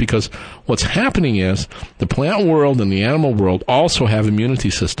bring that up, because what's happening is the plant world and the animal world also have immunity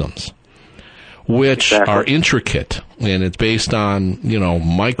systems, which are intricate, and it's based on,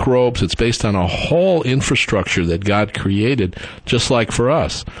 microbes. It's based on a whole infrastructure that God created, just like for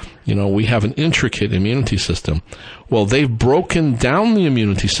us. We have an intricate immunity system. Well, they've broken down the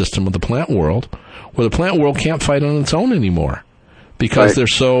immunity system of the plant world, where the plant world can't fight on its own anymore, because they're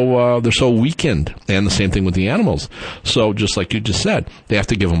so weakened. And the same thing with the animals. So just like you just said, they have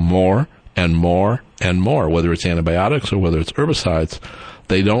to give them more and more and more, whether it's antibiotics or whether it's herbicides.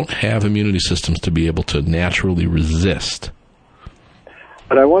 They don't have immunity systems to be able to naturally resist.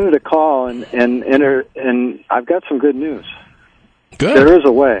 But I wanted to call and I've got some good news. Good. There is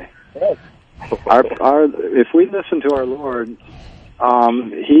a way. If we listen to our Lord,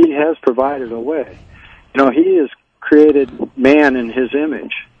 He has provided a way. He has created man in His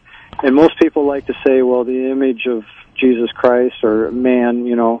image, and most people like to say, "Well, the image of Jesus Christ or man."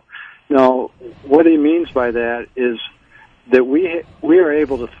 No, what He means by that is that we are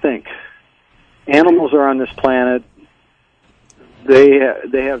able to think. Animals are on this planet; they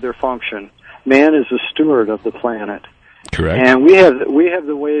have their function. Man is the steward of the planet. Correct. And we have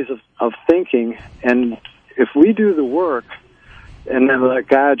the ways of thinking, and if we do the work and then let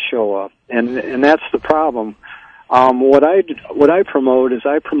God show up, and that's the problem. What I promote is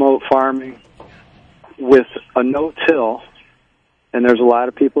I promote farming with a no-till, and there's a lot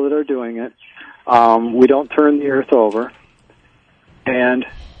of people that are doing it. We don't turn the earth over, and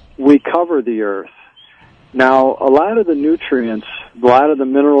we cover the earth. Now, a lot of the nutrients, a lot of the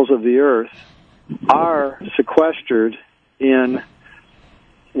minerals of the earth are sequestered in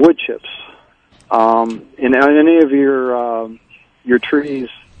wood chips. In any of your trees,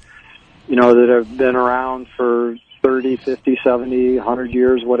 that have been around for 30, 50, 70, 100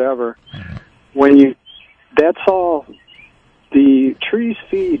 years, whatever, that's all the trees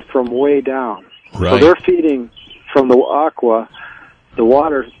feed from way down. Right. So they're feeding from the aqua, the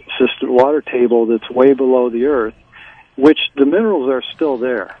water system, water table that's way below the earth, which the minerals are still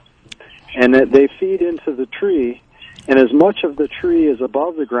there. And that they feed into the tree, and as much of the tree is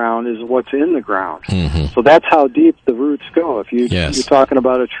above the ground as what's in the ground. Mm-hmm. So that's how deep the roots go. If you're talking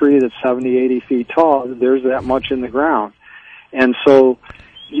about a tree that's 70, 80 feet tall, there's that much in the ground. And so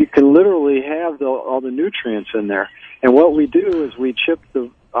you can literally have all the nutrients in there. And what we do is we chip the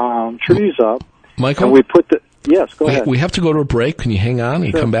trees up, Michael? and we put the... Yes, go ahead. We have to go to a break. Can you hang on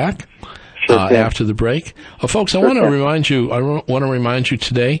and come back? After the break, folks, I want to remind you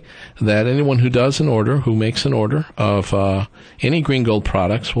today that anyone who makes an order of any Green Gold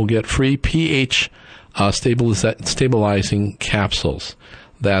products will get free pH stabilizing capsules.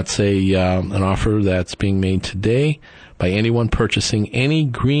 That's an offer that's being made today by anyone purchasing any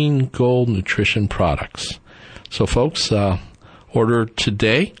Green Gold nutrition products. So, folks, order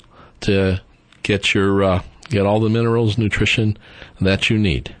today to get all the minerals, nutrition that you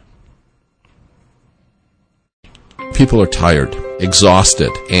need. People are tired, exhausted,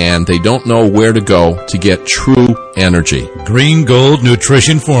 and they don't know where to go to get true energy. Green Gold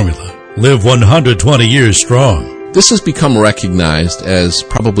Nutrition Formula. Live 120 years strong. This has become recognized as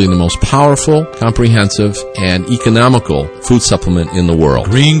probably the most powerful, comprehensive, and economical food supplement in the world.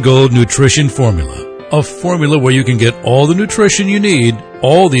 Green Gold Nutrition Formula. A formula where you can get all the nutrition you need,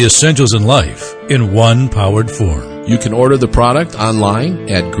 all the essentials in life, in one powered form. You can order the product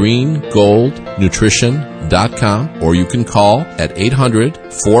online at greengoldnutrition.com, or you can call at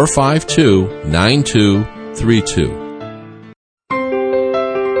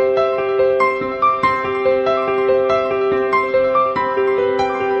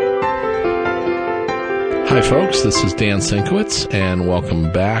Hi, folks. This is Dan Sienkiewicz, and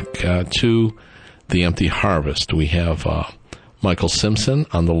welcome back to The Empty Harvest. We have Michael Simpson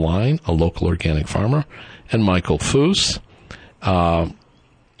on the line, a local organic farmer, and Michael Foose.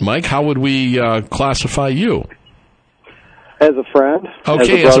 Mike, how would we classify you? As a friend.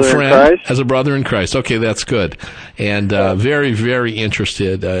 Okay, as a friend. As a brother in Christ. Okay, that's good. And very, very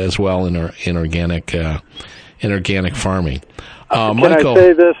interested as well in organic farming. Michael,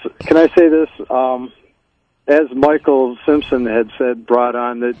 Can I say this? As Michael Simpson had said, brought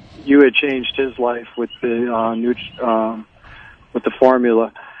on that you had changed his life with the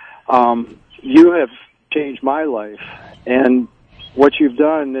formula. You have changed my life, and what you've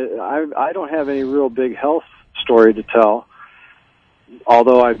done. I don't have any real big health story to tell,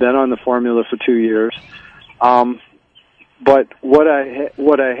 although I've been on the formula for 2 years. But what I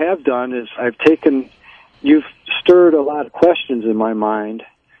have done is you've stirred a lot of questions in my mind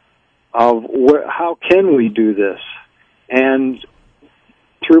of how can we do this? And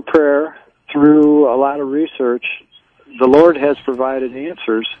through prayer, through a lot of research, the Lord has provided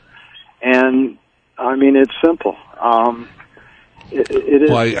answers. And, I mean, it's simple. It is.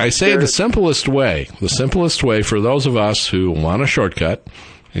 Well, I say the simplest way for those of us who want a shortcut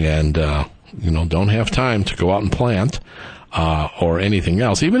and, don't have time to go out and plant or anything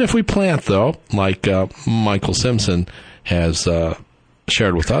else. Even if we plant, though, like Michael Simpson has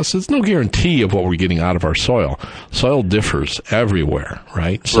shared with us, there's no guarantee of what we're getting out of our soil. Soil differs everywhere,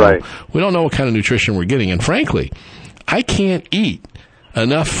 right? So we don't know what kind of nutrition we're getting. And frankly, I can't eat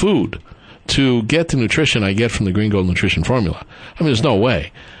enough food to get the nutrition I get from the Green Gold Nutrition Formula. I mean, there's no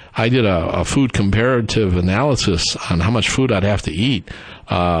way. I did a food comparative analysis on how much food I'd have to eat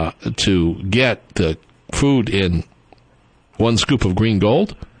to get the food in one scoop of Green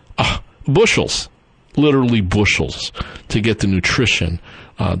Gold. Bushels. Literally bushels to get the nutrition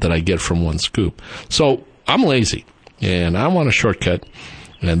that I get from one scoop. So I'm lazy, and I want a shortcut,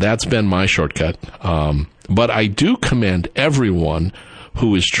 and that's been my shortcut. But I do commend everyone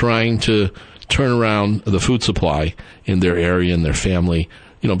who is trying to turn around the food supply in their area and their family,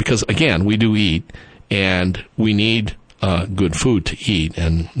 because, again, we do eat, and we need good food to eat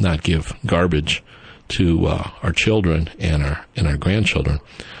and not give garbage to our children and our grandchildren.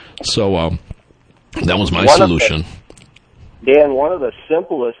 So that was my solution. Dan, one of the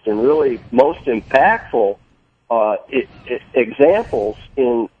simplest and really most impactful examples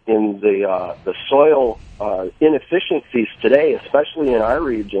in the soil inefficiencies today, especially in our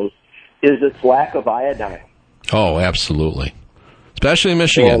region, is its lack of iodine. Oh, absolutely, especially in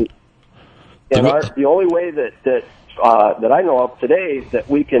Michigan. And the only way that I know of today that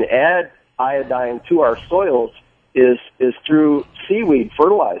we can add iodine to our soils is through seaweed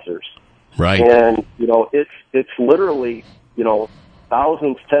fertilizers. Right. And, it's literally,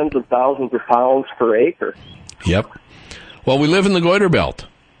 thousands, tens of thousands of pounds per acre. Yep. Well, we live in the goiter belt.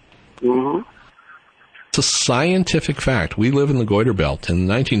 Mm-hmm. It's a scientific fact. We live in the goiter belt in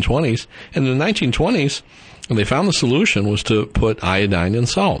the 1920s. And in the 1920s, they found the solution was to put iodine in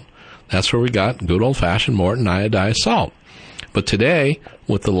salt. That's where we got good old-fashioned Morton iodized salt. But today,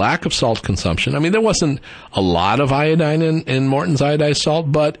 with the lack of salt consumption, I mean, there wasn't a lot of iodine in Morton's iodized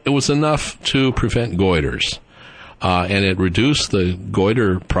salt, but it was enough to prevent goiters. And it reduced the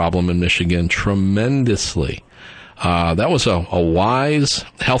goiter problem in Michigan tremendously. That was a wise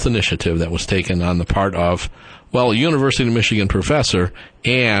health initiative that was taken on the part of, a University of Michigan professor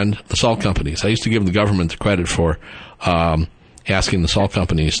and the salt companies. I used to give the government the credit for asking the salt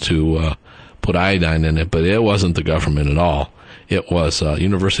companies to put iodine in it, but it wasn't the government at all. It was a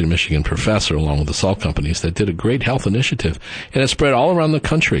University of Michigan professor along with the salt companies that did a great health initiative, and it spread all around the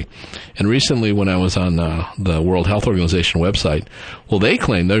country. And recently when I was on the World Health Organization website, they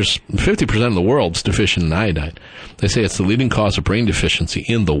claim there's 50% of the world's deficient in iodine. They say it's the leading cause of brain deficiency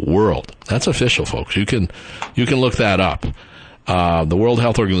in the world. That's official, folks. You can look that up. The World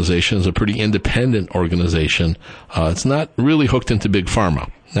Health Organization is a pretty independent organization. It's not really hooked into big pharma.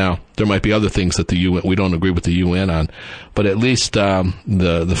 Now, there might be other things that the UN, we don't agree with the UN on, but at least the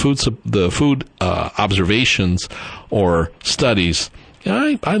food observations or studies,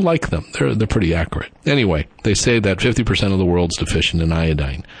 I like them. They're pretty accurate. Anyway, they say that 50% of the world's deficient in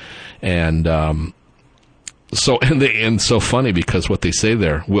iodine, and so funny because what they say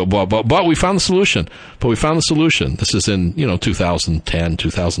there. But we found the solution. This is in 2010,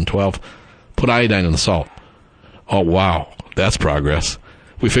 2012. Put iodine in the salt. Oh wow, that's progress.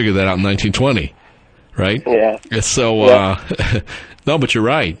 We figured that out in 1920, right? Yeah. So, no, but you're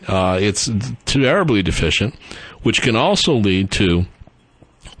right. It's terribly deficient, which can also lead to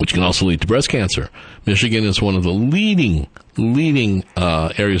breast cancer. Michigan is one of the leading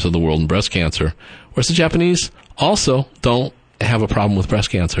areas of the world in breast cancer, whereas the Japanese also don't have a problem with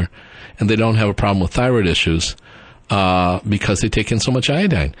breast cancer, and they don't have a problem with thyroid issues because they take in so much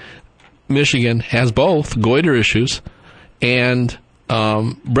iodine. Michigan has both goiter issues and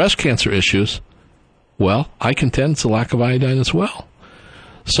breast cancer issues. Well, I contend it's a lack of iodine as well.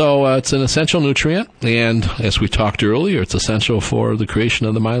 So it's an essential nutrient, and as we talked earlier, it's essential for the creation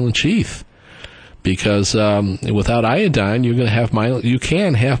of the myelin sheath. Because without iodine, you can have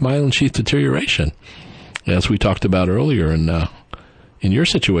myelin sheath deterioration, as we talked about earlier in your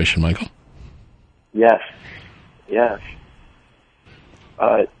situation, Michael. Yes.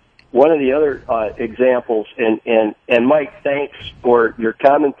 One of the other examples, and Mike, thanks for your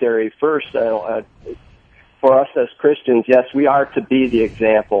commentary first. For us as Christians, yes, we are to be the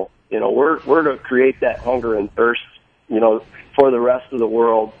example. We're to create that hunger and thirst, for the rest of the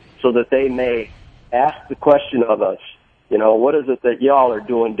world, so that they may ask the question of us, what is it that y'all are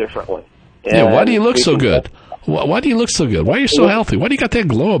doing differently? And why do you look so good? Why do you look so good? Why are you so healthy? Why do you got that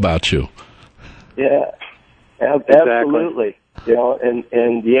glow about you? Yeah, absolutely. And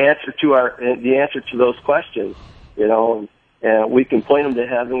the answer to those questions, and we can point them to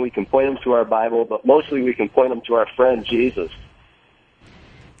heaven, we can point them to our Bible, but mostly we can point them to our friend Jesus.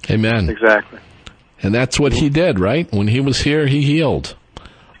 Amen. Exactly. And that's what he did, right? When he was here, he healed.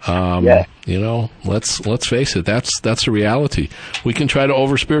 Yeah. Let's face it, that's a reality. We can try to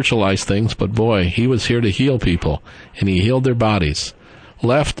over-spiritualize things, but boy, he was here to heal people, and he healed their bodies,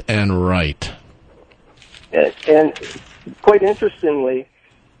 left and right. And quite interestingly,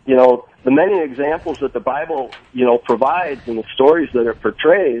 the many examples that the Bible, provides and the stories that it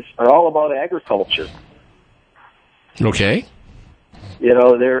portrays are all about agriculture. Okay.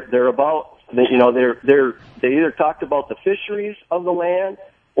 They're about, they either talked about the fisheries of the land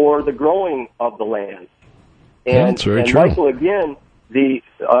or the growing of the land. And, that's very true. Michael, again, the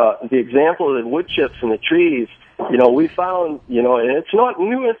example of the wood chips and the trees, we found, and it's not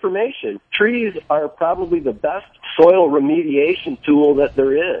new information. Trees are probably the best soil remediation tool that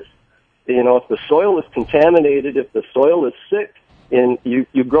there is. If the soil is contaminated, if the soil is sick, and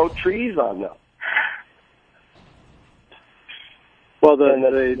you grow trees on them. Well, go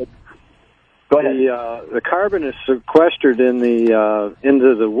ahead. The carbon is sequestered into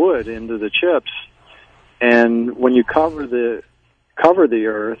the wood, into the chips, and when you cover the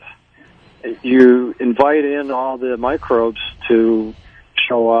earth, you invite in all the microbes to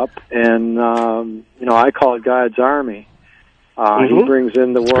show up, and I call it God's army. He brings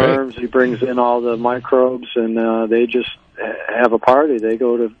in the worms, he brings in all the microbes, and they just have a party. They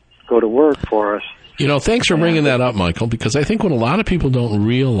go to work for us. Thanks for bringing that up, Michael, because I think what a lot of people don't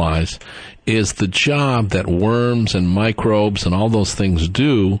realize is the job that worms and microbes and all those things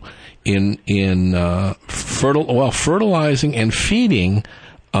do in fertilizing and feeding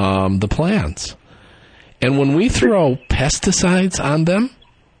the plants. And when we throw pesticides on them,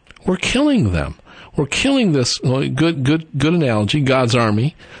 we're killing them. We're killing this good analogy, God's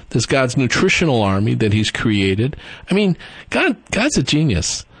army, this God's nutritional army that He's created. I mean, God's a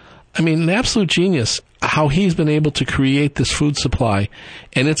genius. I mean, an absolute genius, how He's been able to create this food supply,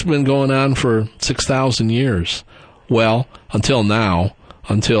 and it's been going on for 6,000 years. Well, until now,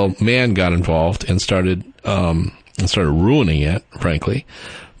 until man got involved and started ruining it, frankly.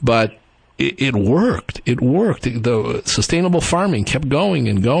 But it worked. It worked. The sustainable farming kept going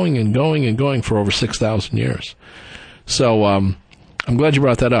and going and going and going for over 6,000 years. So I'm glad you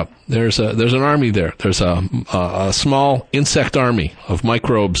brought that up. There's an army there. There's a small insect army of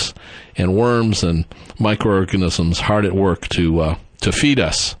microbes and worms and microorganisms hard at work to feed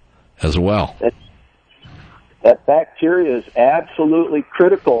us as well. That bacteria is absolutely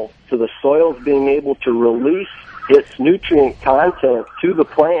critical to the soils being able to release its nutrient content to the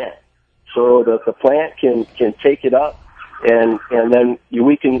plant, so that the plant can take it up, and then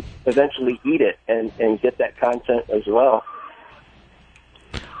we can eventually eat it and get that content as well.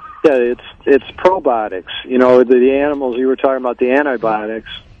 Yeah, it's probiotics. The animals, you were talking about the antibiotics,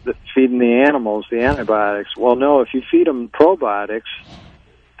 feeding the animals the antibiotics. Well, no, if you feed them probiotics,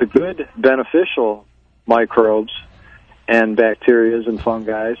 the good beneficial microbes and bacteria and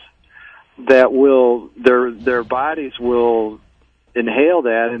fungi, that will their bodies will inhale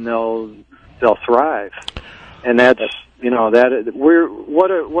that, and they'll thrive. And that's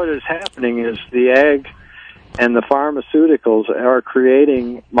what is happening is the ag and the pharmaceuticals are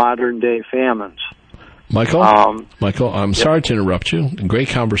creating modern day famines. Michael, I'm sorry to interrupt you. Great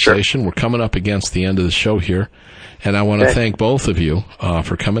conversation. Sure. We're coming up against the end of the show here, and I want to thank both of you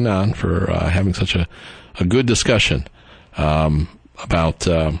for coming on, for having such a good discussion about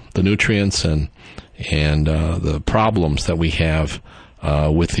the nutrients and the problems that we have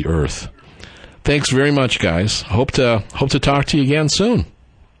with the earth. Thanks very much, guys. Hope to talk to you again soon.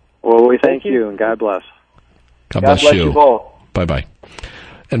 Well, we thank you, and God bless. God bless you both. Bye-bye.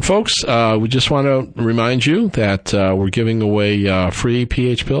 And folks, we just want to remind you that we're giving away free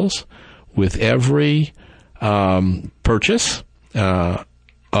pH pills with every purchase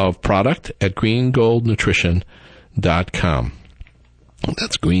of product at greengoldnutrition.com.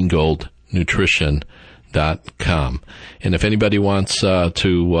 That's greengoldnutrition.com. And if anybody wants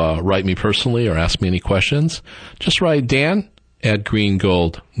to write me personally or ask me any questions, just write Dan at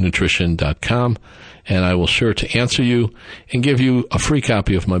greengoldnutrition.com, and I will sure to answer you and give you a free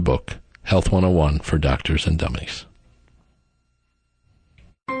copy of my book, Health 101 for Doctors and Dummies.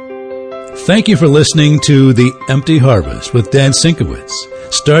 Thank you for listening to The Empty Harvest with Dan Sinkowitz.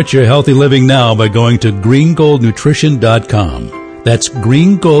 Start your healthy living now by going to greengoldnutrition.com. That's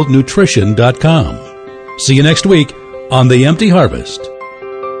greengoldnutrition.com. See you next week on The Empty Harvest.